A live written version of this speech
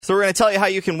So we're going to tell you how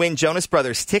you can win Jonas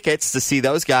Brothers tickets to see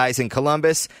those guys in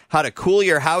Columbus, how to cool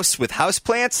your house with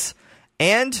houseplants,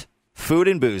 and food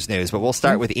and booze news. But we'll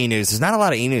start with e-news. There's not a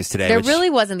lot of e-news today. There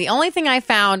really wasn't. The only thing I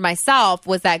found myself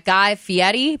was that Guy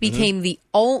Fieri became the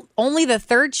only the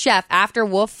third chef after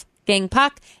Wolfgang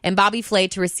Puck and Bobby Flay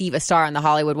to receive a star on the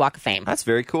Hollywood Walk of Fame. That's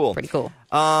very cool. Pretty cool.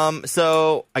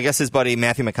 So I guess his buddy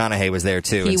Matthew McConaughey was there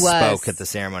too and spoke at the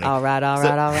ceremony. All right.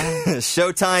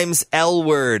 Showtime's L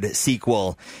Word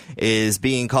sequel is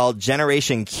being called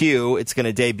Generation Q. It's going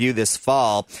to debut this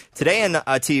fall. Today on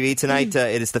TV tonight,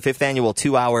 it is the 5th annual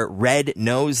 2-hour Red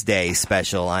Nose Day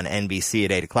special on NBC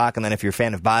at 8 o'clock. And then if you're a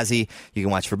fan of Bozzy, you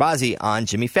can watch for Bozzy on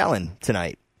Jimmy Fallon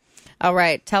tonight. All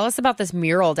right. Tell us about this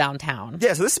mural downtown.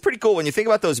 Yeah, so this is pretty cool. When you think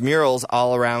about those murals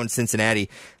all around Cincinnati,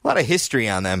 a lot of history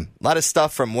on them. A lot of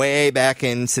stuff from way back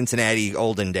in Cincinnati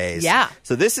olden days. Yeah.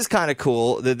 So this is kind of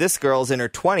cool. This girl's in her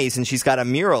 20s, and she's got a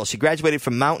mural. She graduated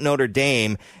from Mount Notre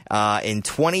Dame in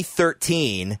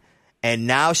 2013. And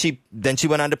now she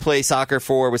went on to play soccer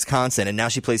for Wisconsin, and now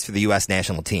she plays for the U.S.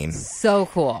 national team. So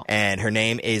cool. And her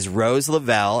name is Rose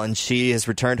Lavelle, and she has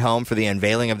returned home for the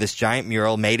unveiling of this giant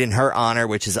mural made in her honor,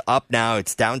 which is up now.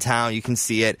 It's downtown. You can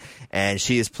see it. And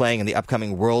she is playing in the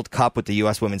upcoming World Cup with the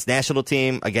U.S. women's national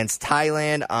team against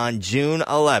Thailand on June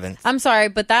 11th. I'm sorry,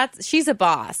 but she's a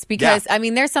boss. Because, I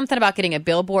mean, there's something about getting a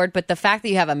billboard, but the fact that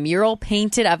you have a mural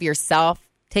painted of yourself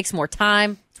takes more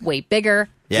time. It's way bigger.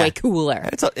 Yeah. Way cooler.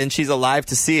 And she's alive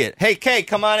to see it. Hey, Kay,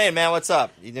 come on in, man. What's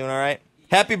up? You doing all right?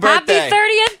 Happy birthday. Happy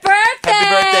 30th birthday.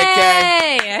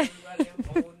 Happy birthday,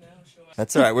 Kay.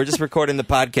 That's all right. We're just recording the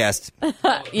podcast.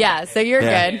 Yeah, so you're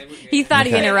good. He thought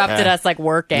he interrupted us like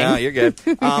working. No, you're good.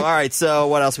 All right, so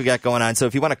what else we got going on? So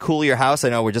if you want to cool your house, I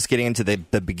know we're just getting into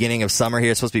the beginning of summer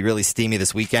here. It's supposed to be really steamy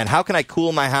this weekend. How can I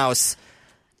cool my house?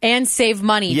 And save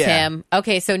money, Tim.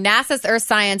 Okay, so NASA's Earth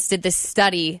Science did this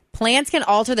study. Plants can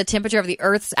alter the temperature of the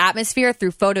Earth's atmosphere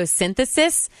through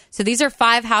photosynthesis. So these are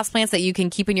 5 houseplants that you can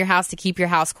keep in your house to keep your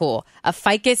house cool. A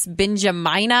Ficus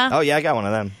benjamina. Oh, yeah, I got one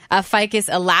of them. A Ficus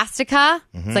elastica.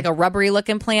 It's like a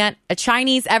rubbery-looking plant. A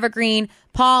Chinese evergreen,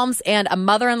 palms, and a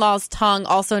mother-in-law's tongue,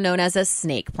 also known as a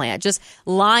snake plant. Just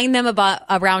line them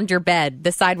around your bed,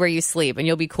 the side where you sleep, and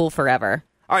you'll be cool forever.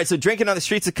 All right, so drinking on the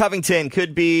streets of Covington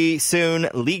could be soon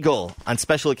legal. On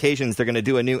special occasions, they're going to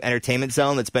do a new entertainment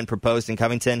zone that's been proposed in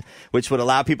Covington, which would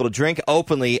allow people to drink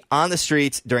openly on the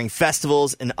streets during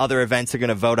festivals and other events. They're going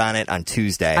to vote on it on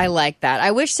Tuesday. I like that.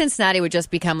 I wish Cincinnati would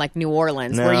just become like New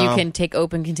Orleans, where you can take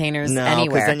open containers anywhere. No,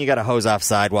 because then you got to hose off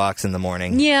sidewalks in the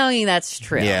morning. Yeah, I mean, that's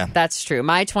true. Yeah. That's true.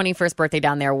 My 21st birthday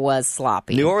down there was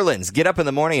sloppy. New Orleans, get up in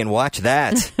the morning and watch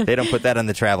that. They don't put that on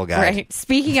the travel guide. Right.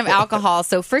 Speaking of alcohol,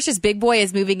 so Frisch's Big Boy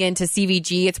is moving into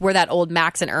CVG. It's where that old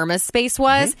Max and Irma's space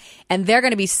was. And they're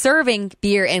going to be serving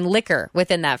beer and liquor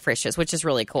within that Frisch's, which is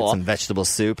really cool. Some vegetable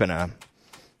soup and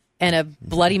a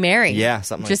Bloody Mary. Yeah,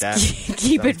 something like that. Just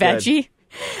keep it Sounds veggie.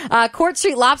 Court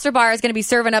Street Lobster Bar is going to be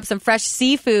serving up some fresh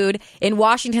seafood in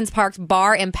Washington's Park's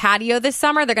bar and patio this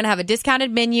summer. They're going to have a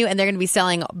discounted menu, and they're going to be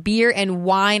selling beer and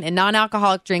wine and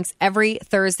non-alcoholic drinks every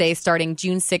Thursday starting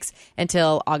June 6th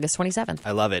until August 27th.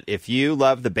 I love it. If you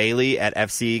love the Bailey at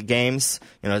FC games,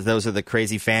 you know, those are the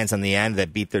crazy fans on the end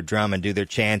that beat their drum and do their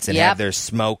chants and have their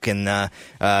smoke, and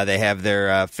they have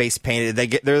their face painted.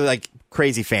 They're like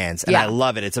crazy fans, and I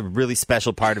love it. It's a really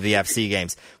special part of the FC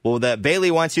games. Well, the Bailey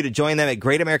wants you to join them at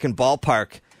Great American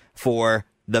Ballpark for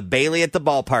the Bailey at the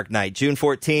Ballpark night, June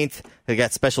 14th. They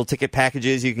got special ticket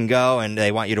packages. You can go, and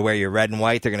they want you to wear your red and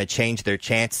white. They're going to change their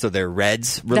chants so they're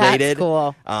Reds related. That's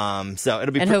cool. So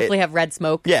it'll be hopefully have red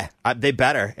smoke. Yeah, they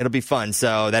better. It'll be fun.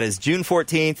 So that is June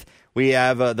 14th. We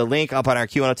have the link up on our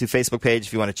Q102 Facebook page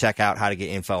if you want to check out how to get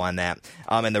info on that.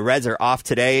 And the Reds are off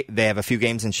today. They have a few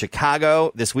games in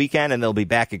Chicago this weekend, and they'll be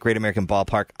back at Great American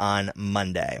Ballpark on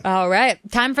Monday. All right.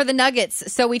 Time for the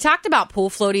Nuggets. So we talked about pool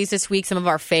floaties this week, some of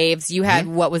our faves. You had,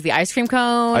 what was the ice cream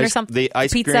cone or something? The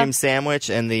ice pizza? Cream sandwich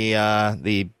and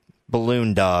the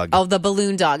balloon dog. Oh, the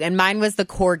balloon dog. And mine was the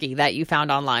corgi that you found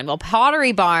online. Well,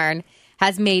 Pottery Barn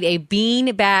has made a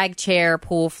bean bag chair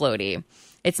pool floaty.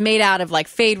 It's made out of like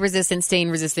fade-resistant,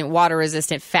 stain-resistant,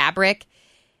 water-resistant fabric.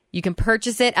 You can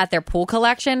purchase it at their pool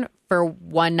collection for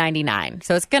 $199.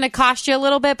 So it's going to cost you a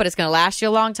little bit, but it's going to last you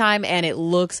a long time, and it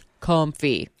looks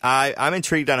comfy. I'm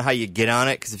intrigued on how you get on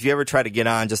it, because if you ever try to get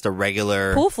on just a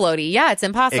regular pool floaty, it's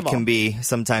impossible. It can be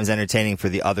sometimes entertaining for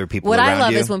the other people around you. What I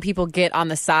love you. is when people get on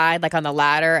the side, like on the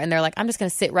ladder, and they're like, I'm just going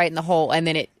to sit right in the hole, and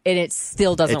then it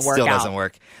still doesn't work out. It still doesn't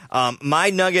work. My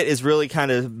nugget is really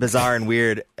kind of bizarre and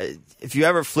weird. If you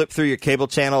ever flip through your cable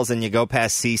channels and you go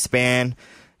past C-SPAN,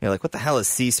 You're like, what the hell is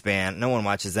C-SPAN? No one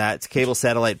watches that. It's Cable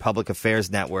Satellite Public Affairs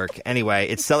Network. Anyway,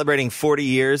 it's celebrating 40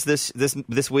 years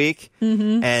this week,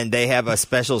 and they have a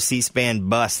special C-SPAN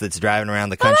bus that's driving around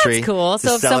the country. That's cool.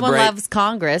 So if someone loves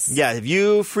Congress. Yeah, if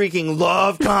you freaking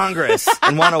love Congress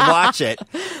and want to watch it,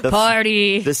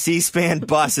 the C-SPAN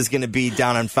bus is going to be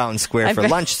down on Fountain Square for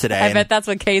lunch today. I bet that's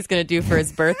what Kay's going to do for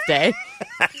his birthday.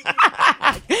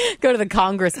 Go to the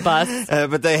Congress bus.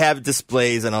 But they have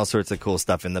displays and all sorts of cool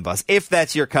stuff in the bus. If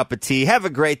that's your cup of tea, have a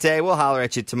great day. We'll holler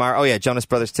at you tomorrow. Oh, yeah, Jonas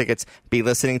Brothers tickets. Be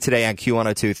listening today on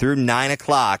Q102 through 9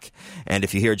 o'clock. And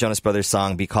if you hear a Jonas Brothers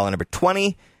song, be caller number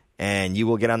 20, and you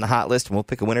will get on the hot list, and we'll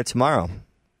pick a winner tomorrow.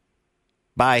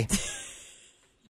 Bye.